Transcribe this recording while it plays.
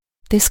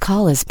This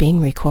call is being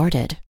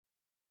recorded.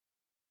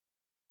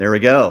 There we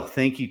go.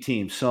 Thank you,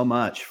 team, so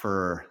much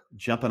for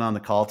jumping on the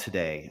call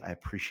today. I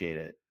appreciate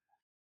it.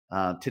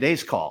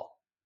 Today's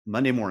call,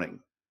 Monday Morning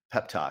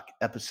Pep Talk,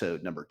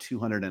 episode number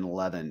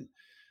 211.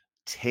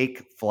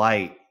 Take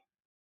flight,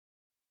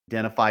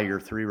 identify your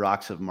 3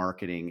 rocks of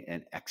marketing,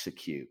 and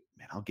execute.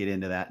 Man, I'll get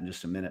into that in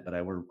just a minute, but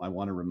I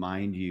want to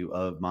remind you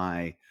of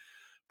my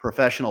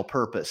professional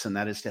purpose, and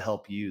that is to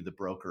help you, the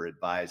broker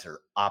advisor,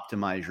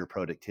 optimize your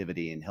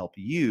productivity and help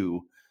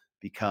you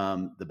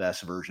become the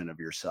best version of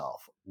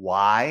yourself.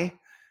 Why?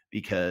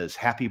 Because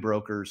happy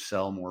brokers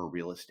sell more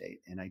real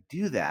estate. And I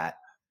do that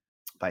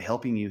by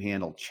helping you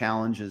handle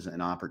challenges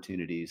and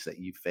opportunities that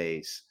you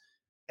face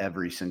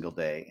every single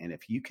day. And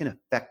if you can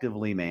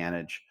effectively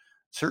manage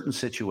certain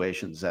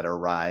situations that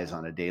arise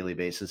on a daily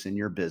basis in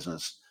your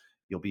business,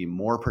 you'll be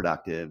more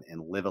productive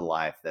and live a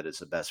life that is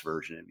the best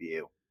version of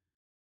you.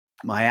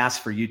 My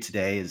ask for you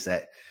today is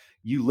that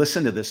you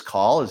listen to this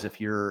call as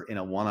if you're in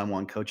a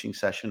one-on-one coaching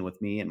session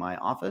with me in my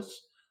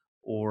office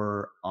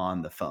or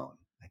on the phone.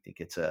 I think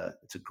it's a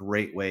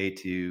great way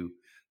to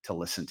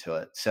listen to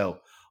it. So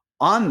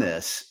on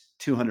this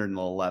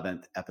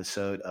 211th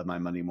episode of my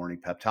Monday Morning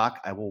Pep Talk,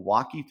 I will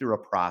walk you through a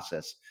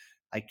process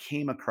I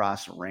came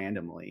across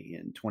randomly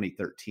in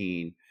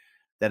 2013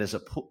 that is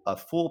a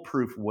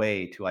foolproof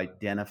way to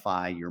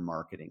identify your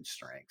marketing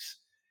strengths.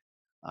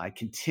 I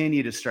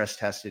continue to stress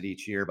test it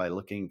each year by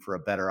looking for a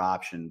better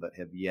option, but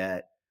have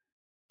yet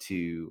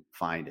to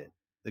find it.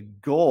 The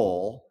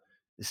goal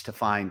is to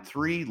find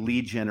 3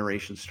 lead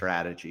generation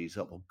strategies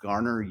that will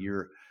garner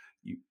your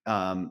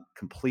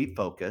complete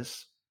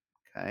focus,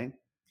 okay,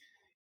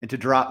 and to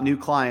drop new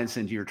clients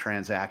into your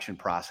transaction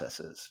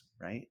processes,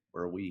 right,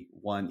 where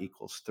 1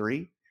 equals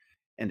 3,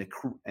 and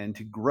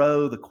to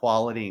grow the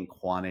quality and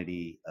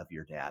quantity of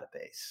your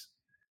database.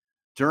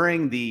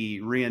 During the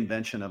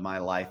reinvention of my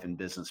life and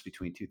business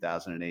between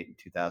 2008 and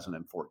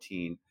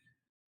 2014,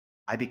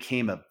 I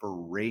became a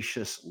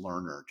voracious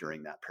learner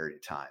during that period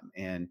of time.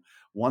 And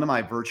one of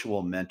my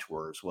virtual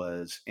mentors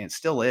was, and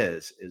still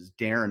is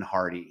Darren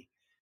Hardy.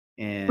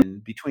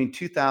 And between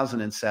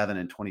 2007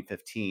 and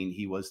 2015,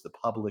 he was the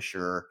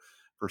publisher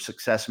for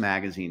Success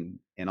Magazine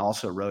and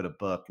also wrote a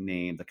book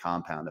named The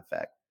Compound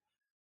Effect,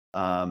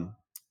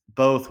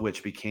 both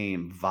which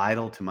became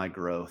vital to my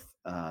growth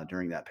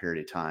during that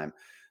period of time.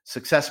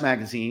 Success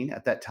Magazine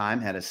at that time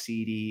had a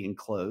CD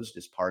enclosed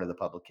as part of the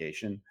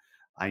publication.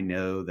 I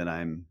know that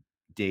I'm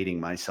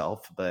dating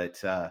myself,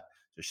 but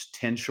just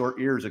 10 short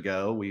years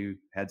ago, we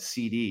had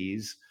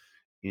CDs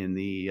in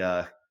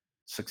the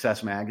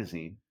Success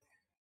Magazine.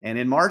 And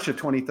in March of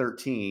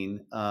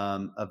 2013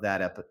 of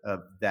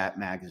that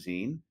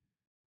magazine,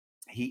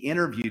 he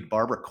interviewed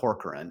Barbara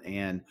Corcoran,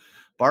 and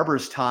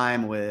Barbara's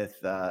time with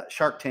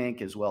Shark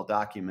Tank is well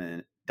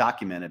documented.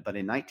 But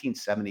in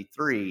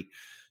 1973,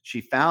 she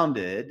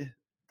founded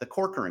the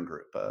Corcoran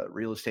Group, a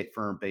real estate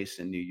firm based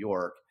in New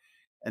York,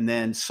 and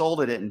then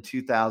sold it in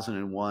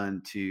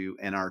 2001 to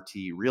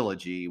NRT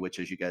Realogy, which,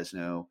 as you guys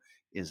know,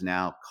 is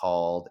now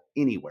called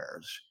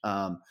Anywheres.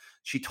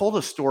 She told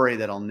a story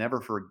that I'll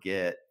never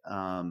forget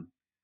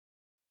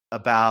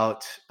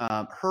about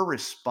her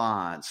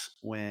response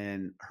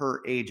when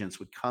her agents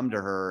would come to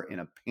her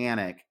in a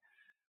panic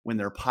when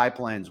their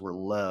pipelines were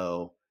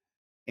low,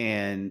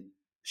 and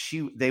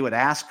they would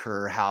ask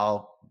her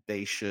how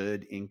they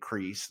should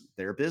increase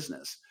their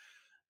business.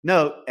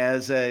 Note,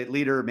 as a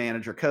leader,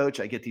 manager, coach,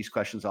 I get these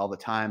questions all the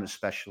time,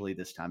 especially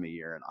this time of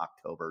year in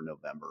October,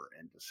 November,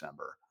 and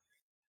December.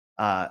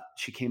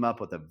 She came up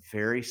with a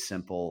very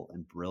simple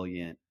and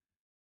brilliant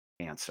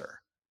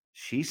answer.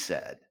 She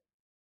said,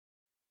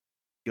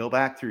 go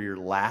back through your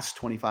last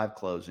 25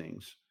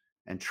 closings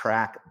and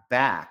track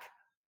back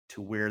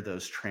to where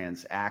those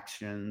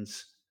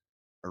transactions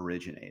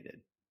originated.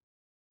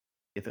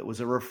 If it was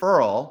a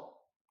referral,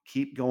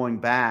 keep going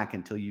back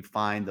until you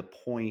find the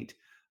point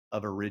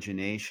of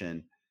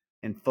origination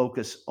and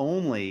focus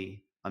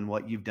only on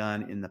what you've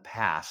done in the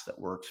past that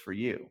works for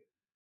you.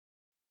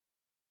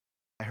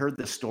 I heard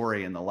this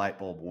story and the light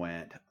bulb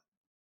went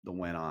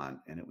on,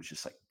 and it was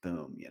just like,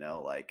 boom,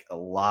 like a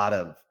lot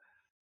of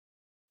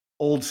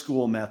old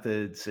school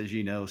methods, as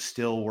you know,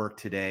 still work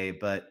today,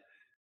 but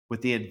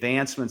with the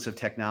advancements of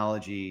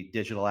technology,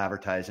 digital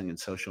advertising, and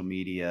social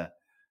media,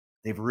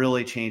 they've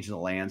really changed the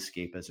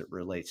landscape as it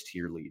relates to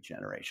your lead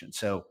generation.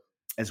 So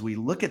as we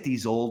look at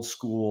these old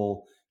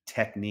school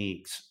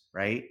techniques,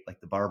 right,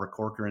 like the Barbara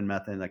Corcoran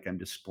method, like I'm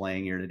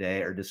displaying here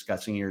today or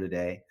discussing here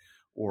today,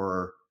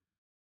 or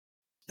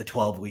the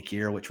 12-week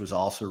year, which was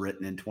also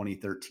written in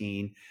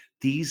 2013,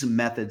 these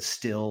methods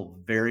still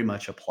very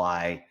much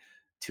apply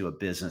to a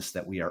business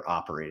that we are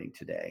operating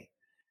today.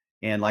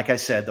 And like I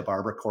said, the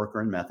Barbara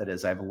Corcoran method,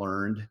 as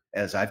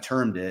I've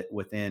termed it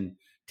within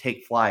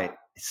Take Flight,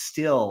 is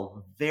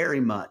still very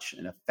much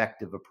an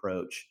effective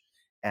approach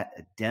at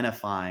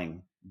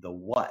identifying the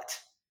what,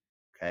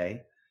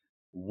 okay?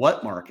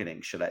 What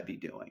marketing should I be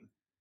doing?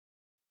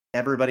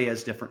 Everybody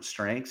has different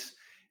strengths.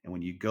 And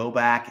when you go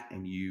back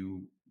and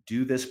you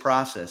do this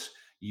process,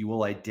 you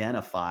will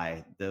identify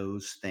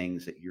those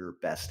things that you're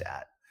best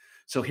at.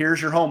 So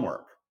here's your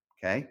homework.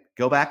 Okay.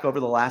 Go back over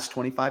the last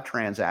 25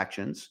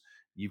 transactions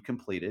you've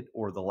completed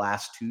or the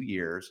last 2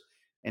 years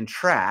and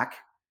track.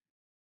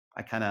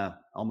 I kind of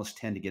almost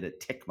tend to get a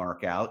tick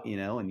mark out,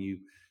 and you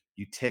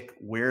tick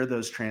where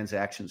those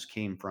transactions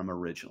came from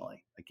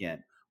originally.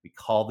 Again, we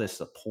call this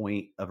the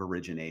point of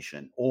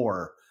origination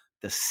or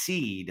the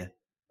seed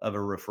of a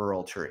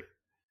referral tree.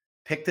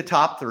 Pick the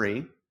top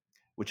three,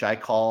 which I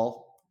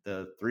call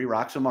the 3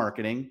 rocks of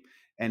marketing,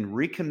 and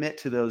recommit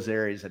to those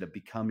areas that have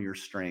become your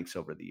strengths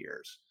over the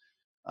years.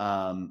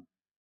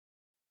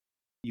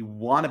 You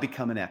want to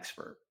become an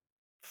expert.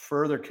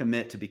 Further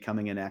commit to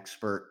becoming an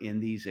expert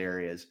in these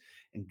areas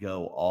and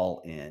go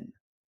all in.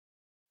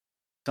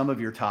 Some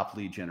of your top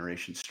lead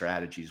generation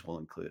strategies will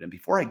include. And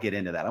before I get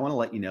into that, I want to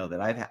let you know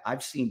that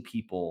I've seen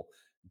people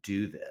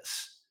do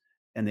this,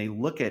 and they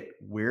look at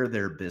where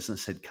their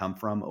business had come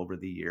from over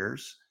the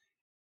years.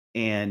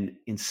 And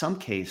in some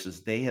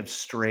cases, they have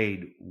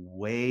strayed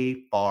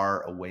way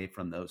far away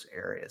from those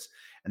areas.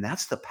 And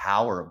that's the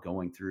power of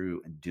going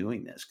through and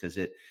doing this, because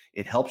it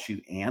helps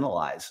you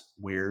analyze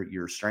where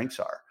your strengths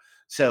are.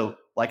 So,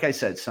 like I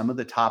said, some of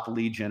the top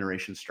lead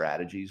generation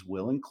strategies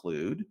will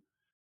include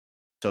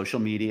social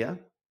media,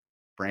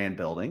 brand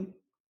building,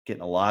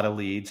 getting a lot of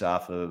leads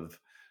off of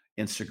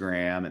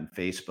Instagram and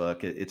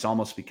Facebook. It's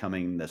almost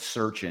becoming the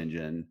search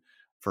engine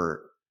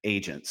for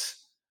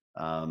agents.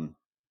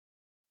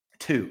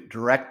 2,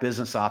 direct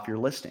business off your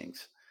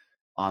listings,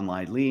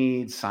 online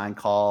leads, sign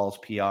calls,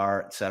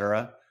 PR,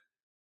 etc.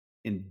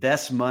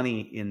 Invest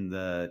money in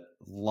the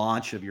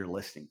launch of your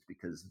listings,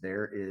 because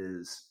there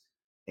is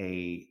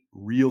a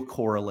real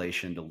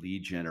correlation to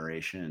lead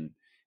generation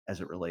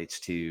as it relates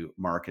to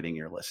marketing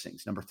your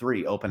listings. Number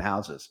 3, open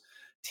houses.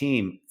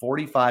 Team,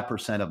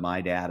 45% of my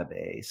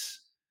database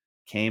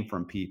came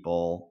from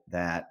people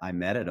that I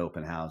met at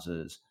open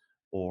houses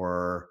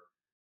or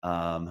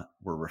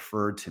were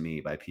referred to me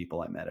by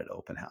people I met at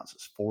open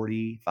houses.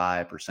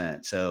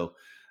 45%. So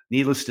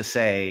needless to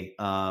say,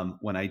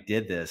 when I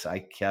did this, I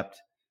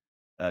kept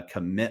a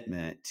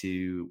commitment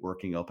to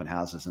working open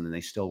houses, and then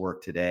they still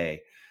work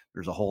today.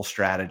 There's a whole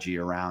strategy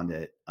around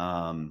it.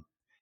 And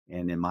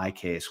in my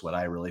case, what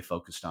I really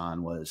focused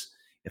on was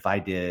if I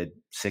did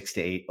 6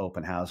 to 8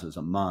 open houses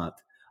a month,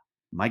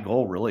 my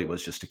goal really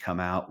was just to come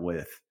out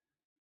with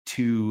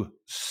 2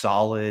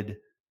 solid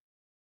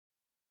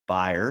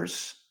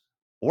buyers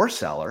or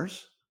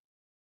sellers.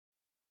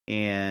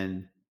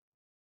 And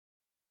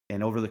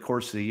over the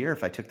course of the year,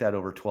 if I took that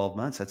over 12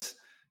 months, that's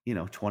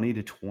 20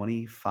 to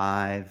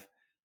 25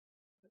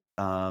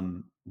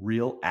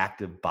 real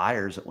active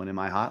buyers that went in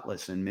my hot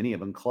list, and many of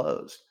them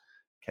closed.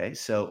 Okay,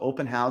 so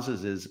open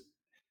houses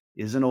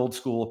is an old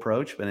school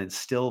approach, but it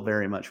still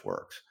very much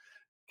works.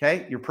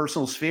 Okay, your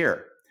personal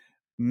sphere.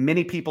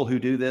 Many people who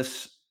do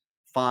this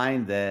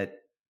find that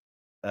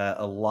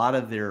a lot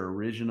of their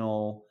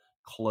original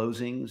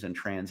closings and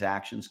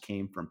transactions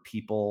came from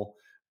people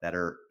that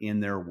are in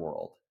their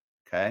world.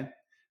 Okay,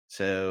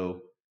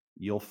 so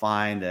you'll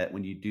find that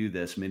when you do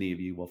this, many of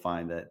you will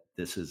find that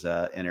this is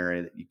an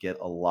area that you get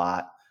a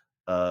lot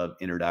of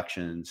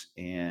introductions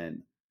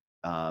and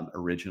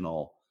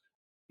original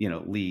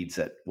leads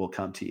that will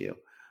come to you.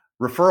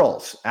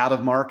 Referrals, out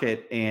of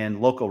market and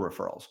local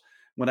referrals.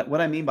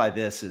 What I mean by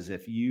this is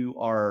if you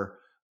are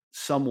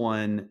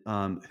someone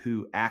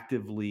who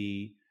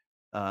actively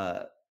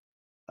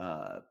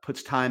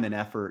puts time and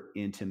effort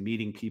into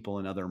meeting people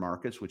in other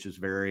markets, which is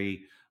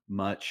very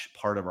much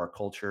part of our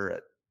culture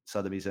at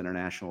Sotheby's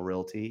International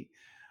Realty,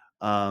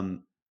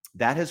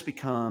 that has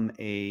become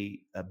a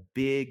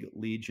big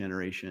lead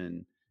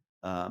generation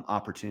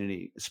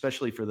opportunity,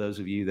 especially for those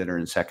of you that are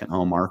in second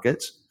home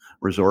markets,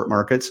 resort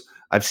markets.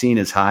 I've seen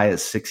as high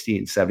as 60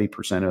 and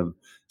 70% of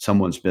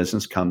someone's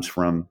business comes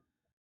from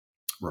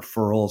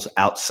referrals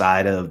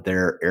outside of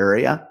their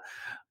area.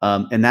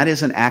 And that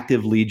is an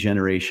active lead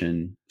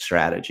generation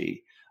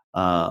strategy.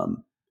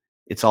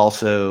 It's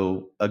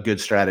also a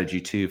good strategy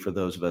too for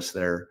those of us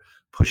that are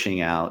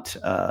pushing out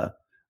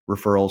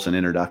referrals and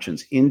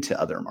introductions into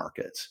other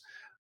markets.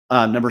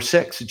 Number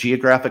 6,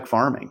 geographic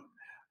farming,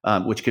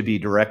 which could be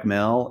direct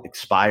mail,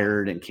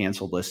 expired and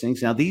canceled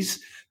listings. Now, this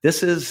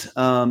is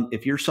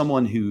if you're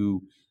someone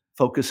who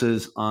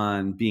focuses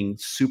on being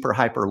super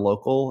hyper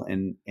local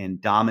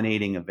and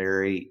dominating a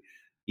very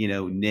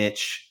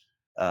niche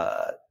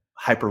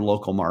hyper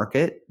local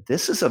market,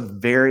 this is a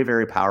very,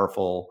 very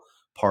powerful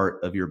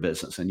part of your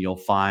business. And you'll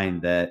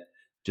find that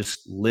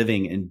just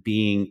living and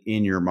being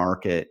in your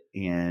market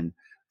and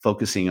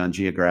focusing on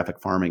geographic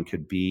farming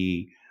could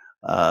be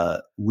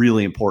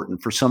really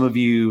important. For some of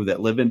you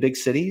that live in big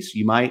cities,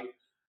 you might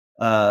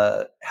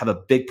have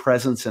a big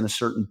presence in a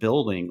certain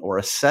building or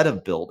a set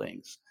of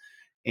buildings.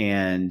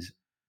 And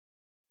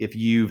if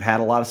you've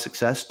had a lot of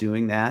success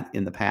doing that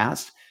in the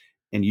past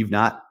and you've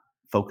not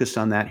focused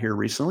on that here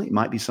recently, it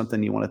might be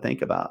something you want to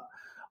think about.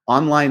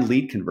 Online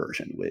lead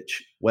conversion,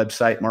 which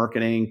website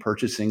marketing,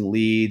 purchasing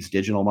leads,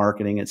 digital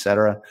marketing, et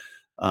cetera.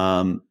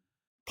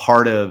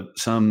 Part of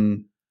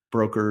some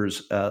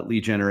brokers'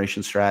 lead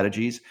generation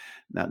strategies.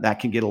 Now, that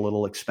can get a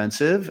little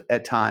expensive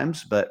at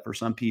times, but for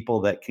some people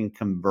that can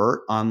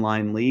convert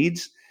online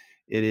leads,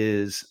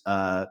 it's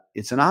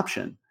an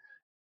option.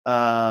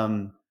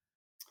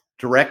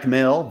 Direct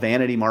mail,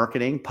 vanity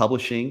marketing,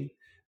 publishing,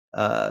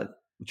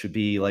 which would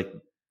be like,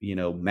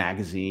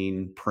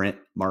 magazine, print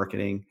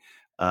marketing,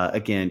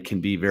 again, can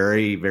be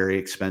very, very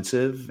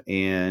expensive.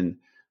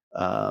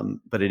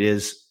 But it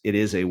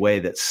is a way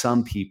that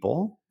some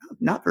people,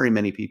 not very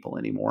many people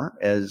anymore,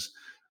 as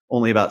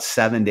only about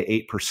 7 to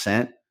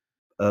 8%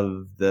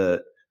 of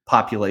the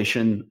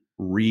population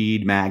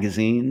read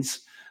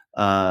magazines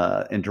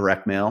and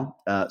direct mail.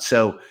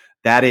 So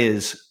that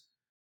is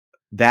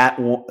that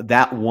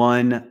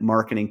one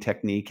marketing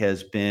technique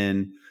has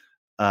been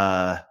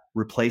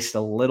replaced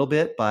a little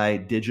bit by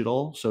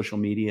digital, social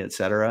media, et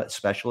cetera,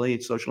 especially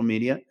social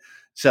media.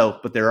 So,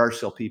 but there are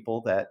still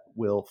people that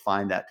will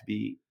find that to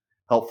be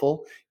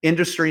helpful.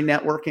 Industry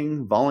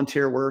networking,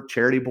 volunteer work,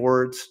 charity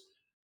boards.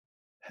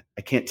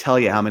 I can't tell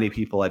you how many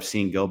people I've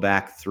seen go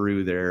back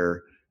through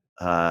their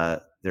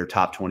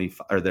top 20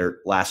 or their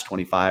last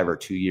 25 or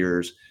 2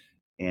 years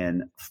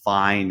and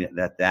find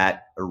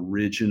that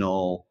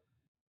original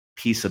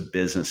piece of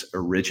business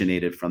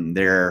originated from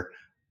their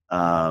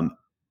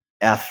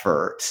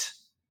effort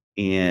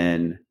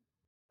in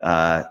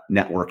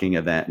networking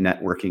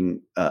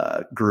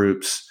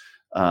groups,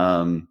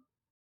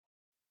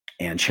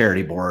 and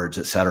charity boards,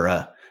 et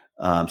cetera.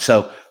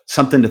 So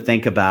something to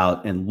think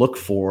about and look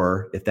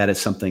for if that is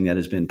something that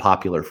has been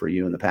popular for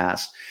you in the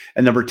past.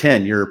 And number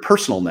 10, your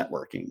personal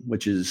networking,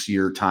 which is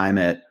your time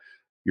at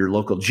your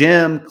local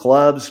gym,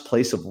 clubs,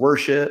 place of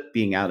worship,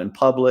 being out in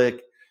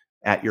public,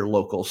 at your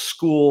local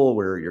school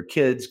where your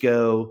kids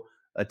go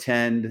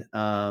attend,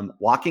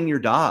 walking your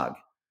dog.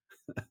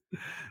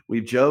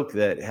 We've joked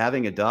that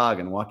having a dog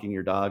and walking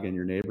your dog in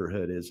your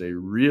neighborhood is a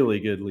really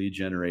good lead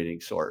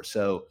generating source.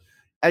 So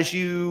as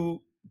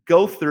you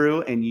go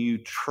through and you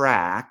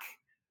track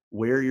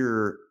where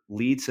your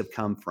leads have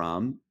come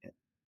from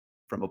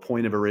a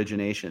point of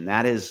origination,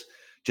 that is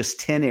just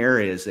 10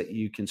 areas that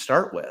you can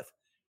start with.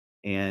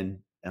 And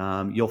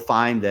you'll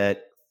find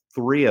that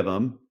 3 of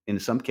them, in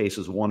some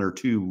cases 1 or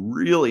 2,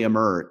 really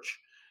emerge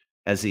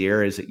as the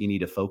areas that you need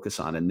to focus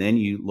on. And then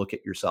you look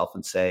at yourself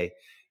and say,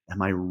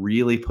 am I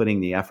really putting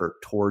the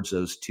effort towards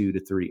those 2 to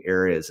 3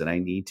 areas that I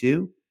need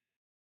to?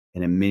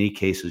 And in many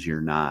cases,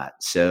 you're not.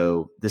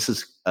 So this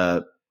is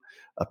a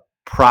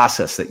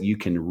process that you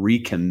can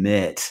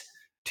recommit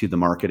to the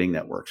marketing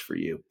that works for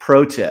you.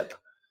 Pro tip.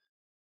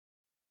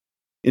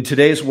 In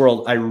today's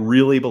world, I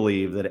really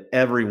believe that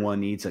everyone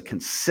needs a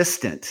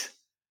consistent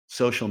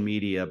social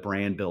media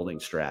brand building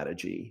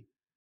strategy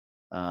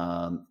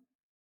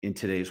in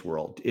today's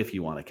world if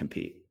you want to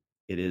compete.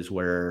 It is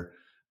where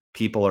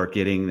people are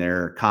getting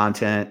their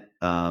content.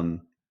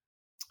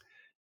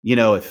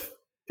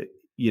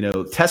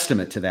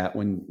 Testament to that,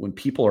 when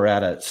people are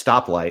at a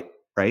stoplight,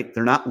 right?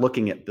 They're not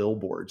looking at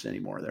billboards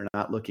anymore. They're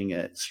not looking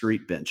at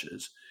street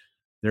benches.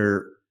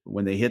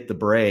 When they hit the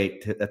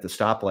brake at the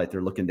stoplight,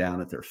 they're looking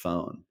down at their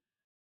phone,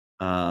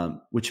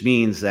 which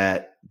means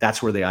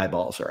that's where the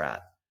eyeballs are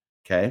at.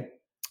 Okay.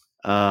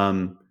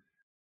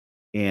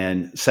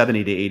 And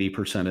 70 to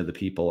 80% of the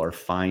people are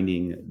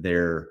finding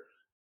their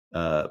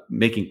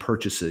making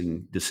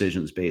purchasing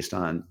decisions based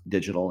on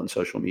digital and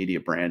social media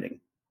branding.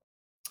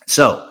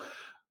 So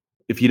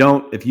if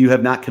you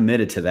have not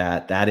committed to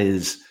that, that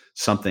is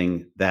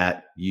something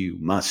that you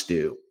must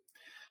do.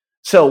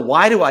 So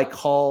why do I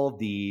call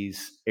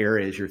these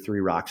areas your 3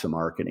 rocks of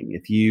marketing?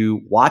 If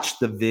you watched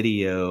the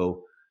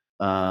video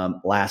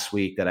last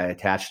week that I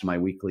attached to my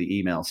weekly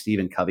email,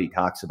 Stephen Covey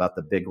talks about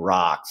the big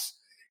rocks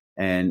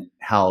and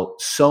how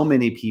so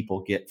many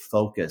people get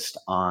focused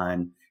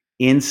on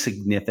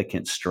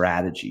insignificant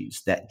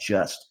strategies that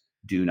just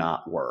do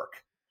not work.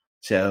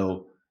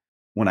 So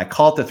when I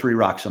call it the 3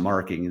 rocks of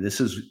marketing,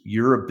 this is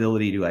your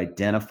ability to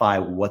identify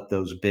what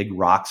those big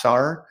rocks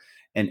are,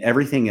 and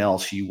everything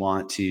else you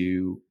want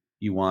to,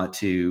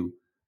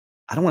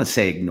 I don't want to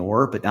say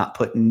ignore, but not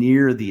put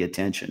near the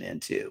attention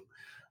into.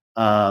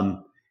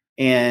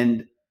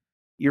 And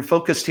you're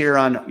focused here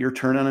on your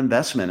return on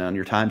investment, on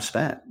your time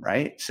spent,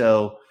 right?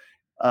 So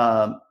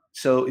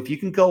if you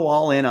can go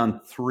all in on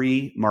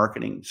 3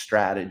 marketing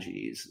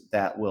strategies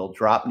that will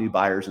drop new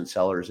buyers and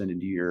sellers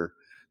into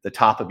the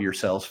top of your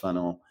sales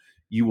funnel,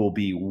 you will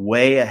be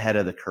way ahead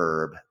of the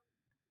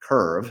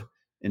curve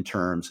in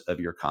terms of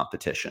your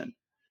competition.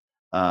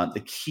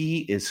 The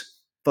key is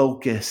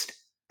focused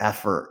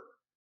effort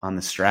on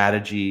the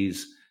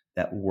strategies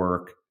that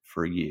work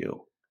for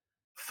you.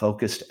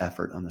 Focused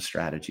effort on the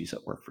strategies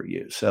that work for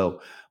you.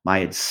 So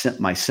my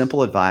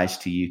simple advice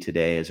to you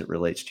today as it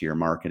relates to your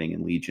marketing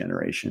and lead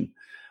generation,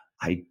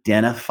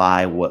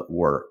 identify what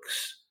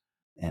works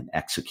and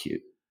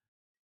execute.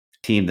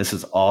 Team, this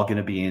is all going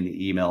to be in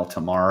the email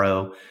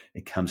tomorrow.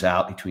 It comes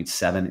out between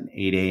 7 and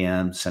 8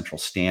 a.m. Central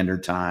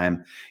Standard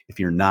Time. If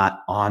you're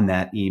not on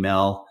that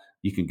email,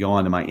 you can go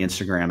onto my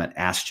Instagram at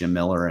Ask Jim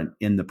Miller, and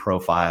in the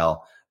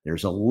profile,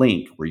 there's a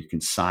link where you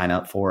can sign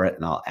up for it,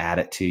 and I'll add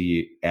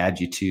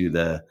you to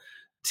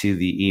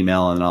the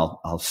email, and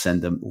I'll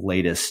send the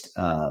latest.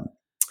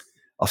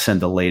 I'll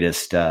send the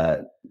latest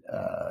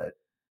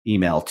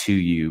email to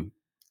you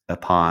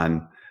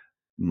upon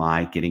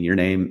my getting your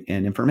name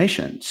and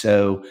information.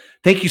 So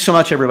thank you so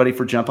much, everybody,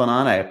 for jumping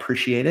on. I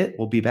appreciate it.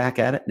 We'll be back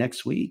at it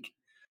next week.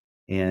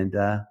 And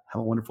have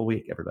a wonderful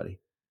week, everybody.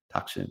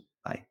 Talk soon.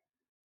 Bye.